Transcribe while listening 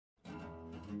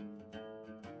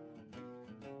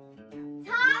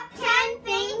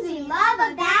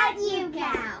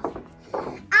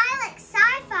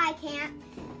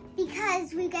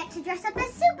because we get to dress up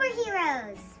as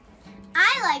superheroes.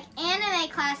 I like anime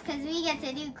class because we get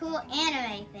to do cool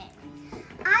anime things.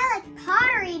 I like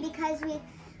pottery because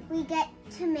we get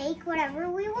to make whatever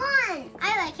we want.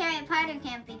 I like Harry Potter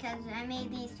camp because I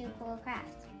made these 2 cool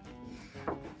crafts.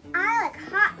 I like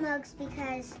hot mugs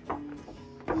because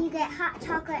you get hot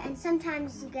chocolate and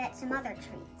sometimes you get some other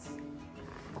treats.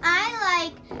 I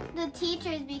like the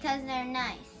teachers because they're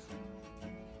nice.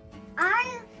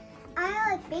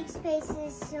 I like big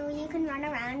spaces so you can run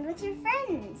around with your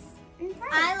friends and play.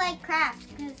 I like crafts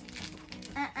because,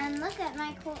 and look at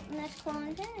this cool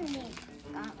infinity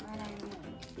gauntlet I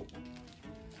made.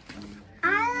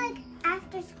 I like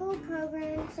after school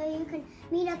programs so you can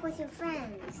meet up with your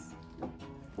friends.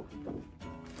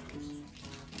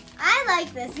 I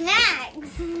like the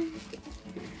snacks.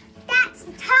 That's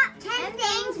the top 10 things.